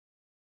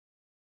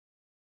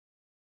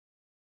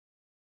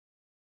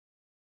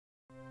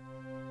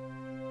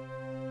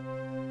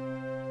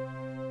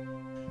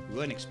We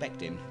weren't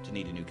expecting to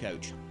need a new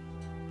coach,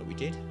 but we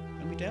did,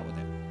 and we dealt with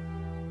it.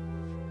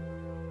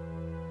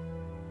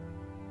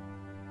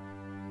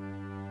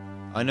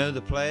 I know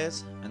the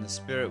players and the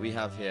spirit we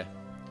have here,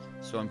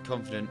 so I'm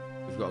confident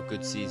we've got a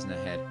good season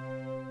ahead.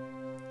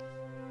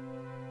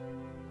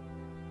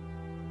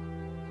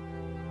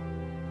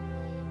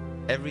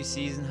 Every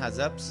season has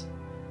ups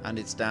and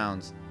its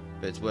downs,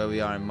 but it's where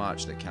we are in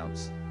March that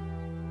counts.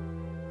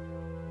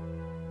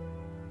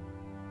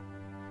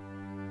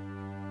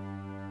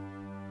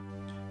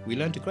 We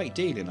learned a great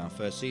deal in our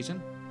first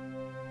season.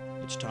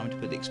 It's time to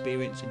put the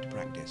experience into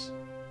practice.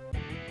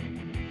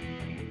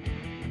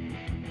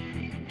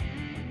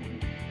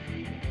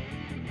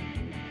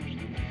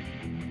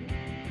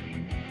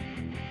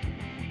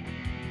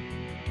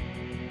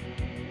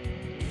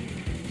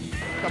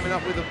 Coming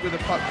up with a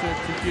puck to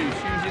Hughes.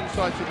 Hughes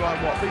inside to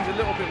Ryan Watt. He's a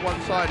little bit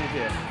one-sided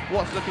here.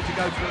 Watt's looking to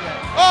go to the net.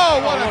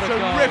 Oh, what a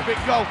terrific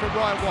goal from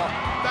Ryan Watt.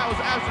 That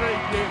was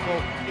absolutely beautiful.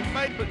 He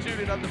made but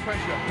Julian under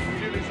pressure.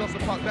 Julian's lost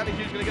the puck. Danny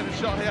Hughes going to get a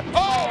shot here.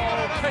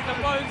 Oh, pick the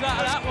bones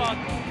out of that one.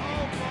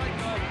 Oh my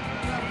God.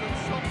 That was a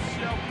top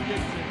shelf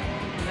beauty.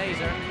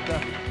 Laser.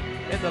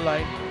 In the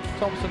lane.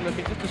 Thompson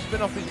looking just to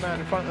spin off his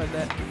man in front of the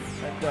net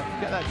and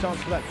get that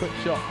chance for that quick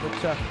shot. But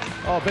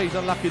B's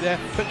unlucky there.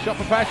 Quick shot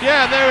for Pash.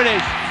 Yeah, there it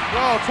is.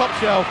 Oh, top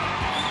shelf.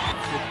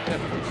 You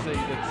definitely see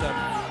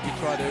that you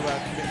try to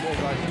get more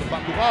guys to the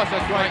buck. Oh, that's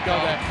a great goal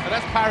there. And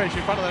that's Parrish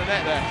in front of the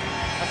net there.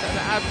 That's an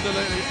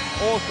absolutely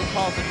awesome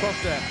pass across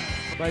there.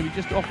 Maybe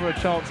just offer a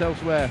chance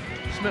elsewhere.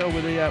 Smittle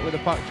with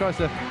the puck, tries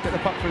to get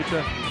the puck through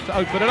to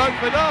Oakford. And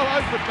Oakford,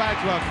 Oakford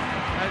bags one.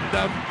 And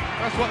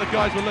that's what the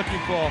guys were looking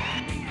for.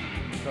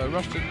 So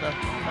Rushton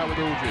out with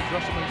Aldridge.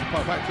 Rushton moves the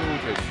puck back to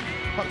Aldridge.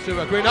 Puck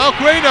to Greener. Oh,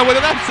 Greener with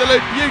an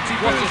absolute beauty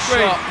from the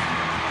screen.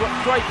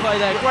 Great play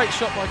there. Great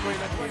shot by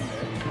Greener.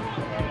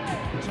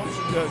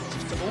 Thompson goes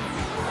just to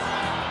Aldridge.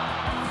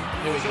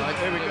 Here we go.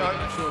 Here we go. I'm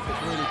not sure if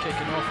it's really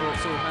kicking off or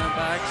it's all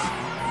handbags.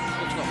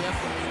 Looks like we have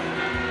got.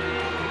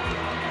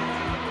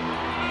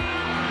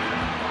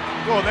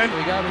 Go on then. Here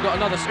we go. We've got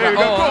another Here scrap. we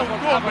go. Oh,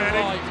 Go on,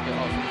 Manny.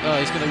 Oh,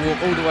 he's going to walk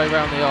all the way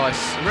around the ice.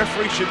 The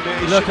referee should be.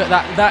 Look at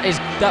that.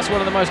 That's one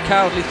of the most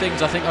cowardly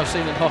things I think I've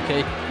seen in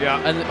hockey.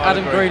 Yeah. And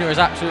Adam Greener is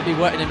absolutely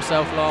wetting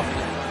himself laughing.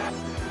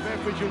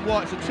 Beveridge and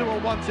Watt. It's a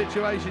 2-on-1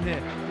 situation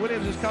here.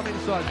 Williams has come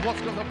inside. Watt's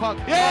got the puck.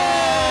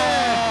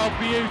 Yeah! Oh,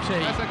 beauty.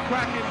 That's a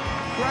cracking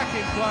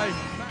play.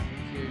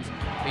 Hughes.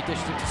 He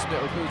dished it to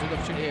Spittle. Builds an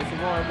opportunity here for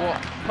Ryan Watt.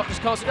 Puck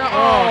just cast it out.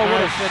 Oh,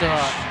 what a nice finish.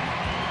 shot.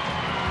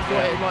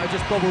 Thought it might have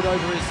just bobbled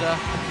over his.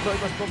 Thought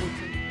it must bobbled.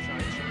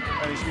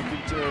 And he's looking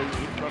to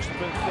Rushton,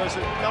 but there's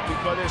a lovely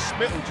play there.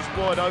 Spittle just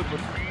wide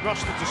open.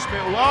 Rushton to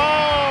Spittle.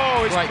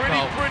 Oh, it's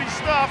pretty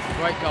stuff.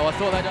 Great goal. I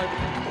thought they'd open.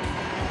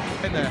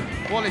 In there.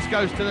 Wallace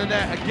goes to the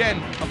net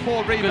again. A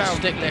poor rebound.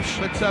 Good stick lift.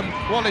 But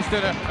Wallace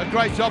did a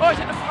great job. Oh, it's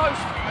in the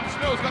post. And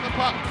Spittle's got the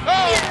puck.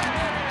 Oh!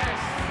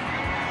 Yes!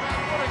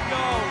 What a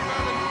goal.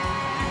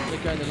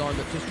 They're going the line,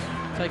 but just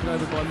taken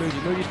over by Moody.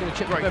 Moody's going to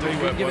chip the Beveridge.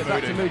 We can give it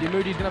back to Moody.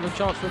 Moody's going to have a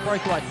chance for a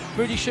breakaway.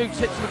 Moody shoots,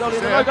 hits the goalie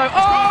in the logo.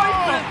 Oh, he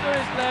put it through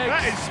his legs.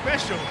 That is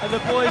special. And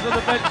the boys on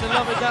the bench are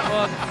loving that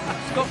one.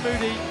 Scott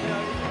Moody.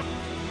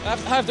 I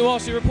have to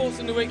ask you, reports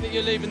in the week that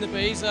you're leaving the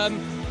Bees.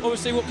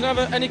 Obviously, can I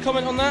have any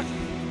comment on that?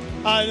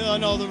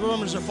 No, the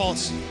rumours are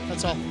false.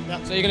 That's all.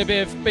 Yeah. So you're going to be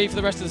a Bee for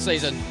the rest of the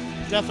season?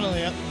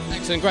 Definitely, yeah.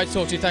 Excellent. Great to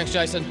talk to you. Thanks,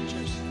 Jason.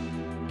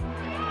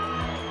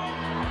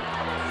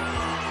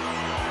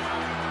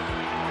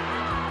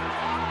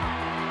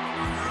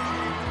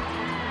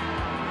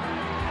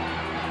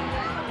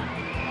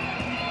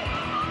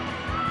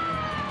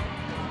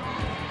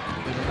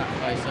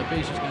 So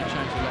B's just going to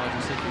change the lines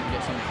and see if we can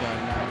get something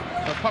going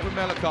now. So puck with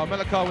Melakar.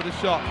 Melakar with a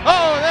shot.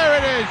 Oh, there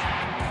it is!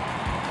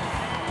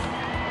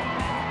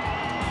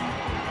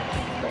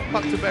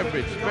 Puck to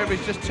Beveridge.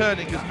 Beveridge just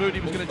turning because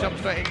Moody was going to jump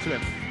straight into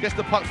him. Gets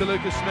the puck to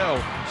Lucas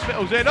Smittle.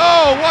 Smittle's in.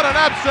 Oh, what an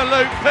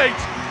absolute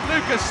peach!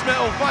 Lucas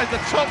Smittle finds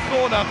the top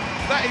corner.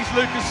 That is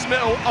Lucas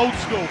Smittle, old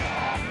school.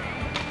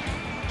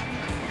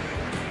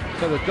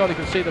 So the goalie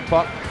can see the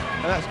puck,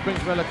 and that brings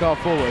Melakar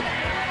forward.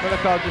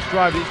 Melakar just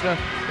drives.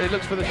 He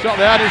looks for the shot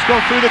there, and it's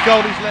gone through the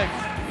goalie's legs.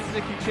 He's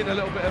nicking chin a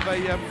little bit of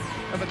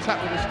a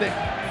tap with the stick.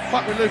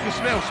 Puck with Lucas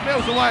Smittle.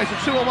 Smittle's away. It's a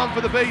 2-on-1 for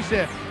the Bees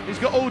here. He's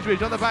got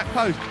Aldridge on the back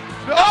post.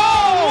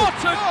 Oh,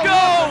 what a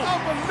goal!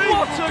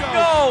 What a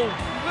goal!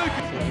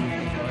 Lucas.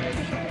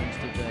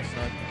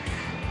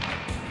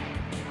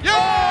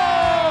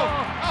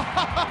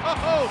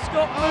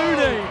 Scott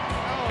Moody!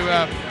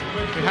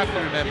 We have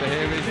to remember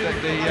here is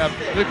that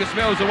Lucas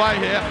Smittle's away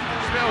here.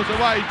 Smittle's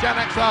away.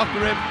 Janak's after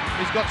him.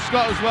 He's got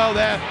Scott as well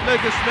there.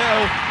 Lucas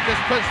Smittle just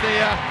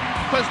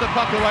puts the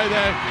puck away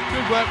there.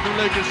 Good work from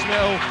Lucas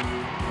Smittle.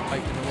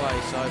 Taken away,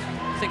 so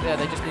I think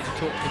they just need to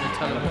talk to him and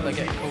tell them what they're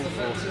getting called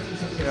for.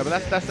 Yeah, but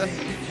that's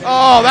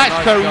oh, that's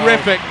nice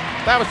terrific.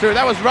 Goal. That was true.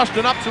 That was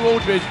Rushton up to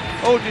Aldridge.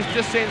 Aldridge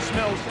just seeing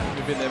Smittle.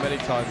 We've been there many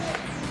times.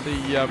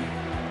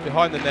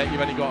 Behind the net, you've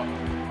only got.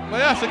 Well,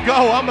 that's a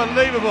goal.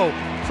 Unbelievable.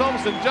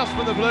 Thompson just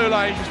from the blue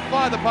line, just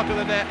fired the puck in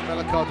the net.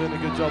 Melakar doing a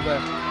good job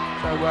there.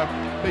 So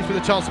Beats with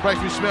a chance to break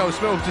through Smith.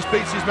 Smith just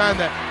beats his man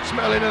there.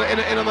 Smith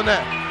in on the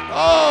net.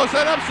 Oh, it's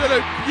an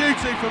absolute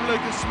beauty from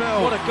Lucas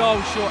Smith. What a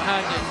goal,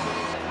 short-handed.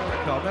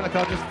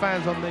 Melakar just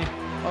fans on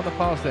the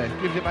pass there.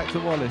 Gives it back to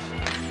Wallace.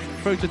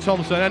 Through to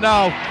Thompson, and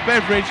now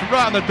Beveridge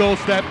right on the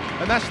doorstep,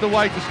 and that's the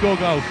way to score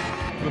goals.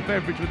 But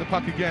Beveridge with the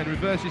puck again,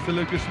 reverses to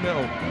Lucas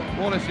Smittle.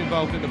 Wallace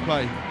involved in the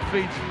play.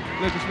 Feeds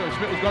Lucas Smittle.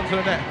 Smittle's gone to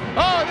the net.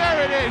 Oh,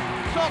 there it is!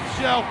 Top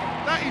shelf.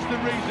 That is the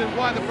reason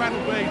why the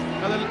Bracknell Bees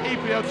are the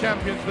EPL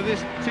champions for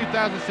this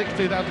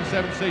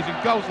 2006-2007 season.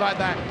 Goals like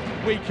that,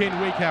 week in,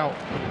 week out.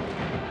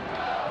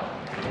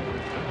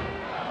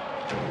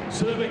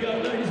 So there we go,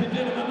 ladies and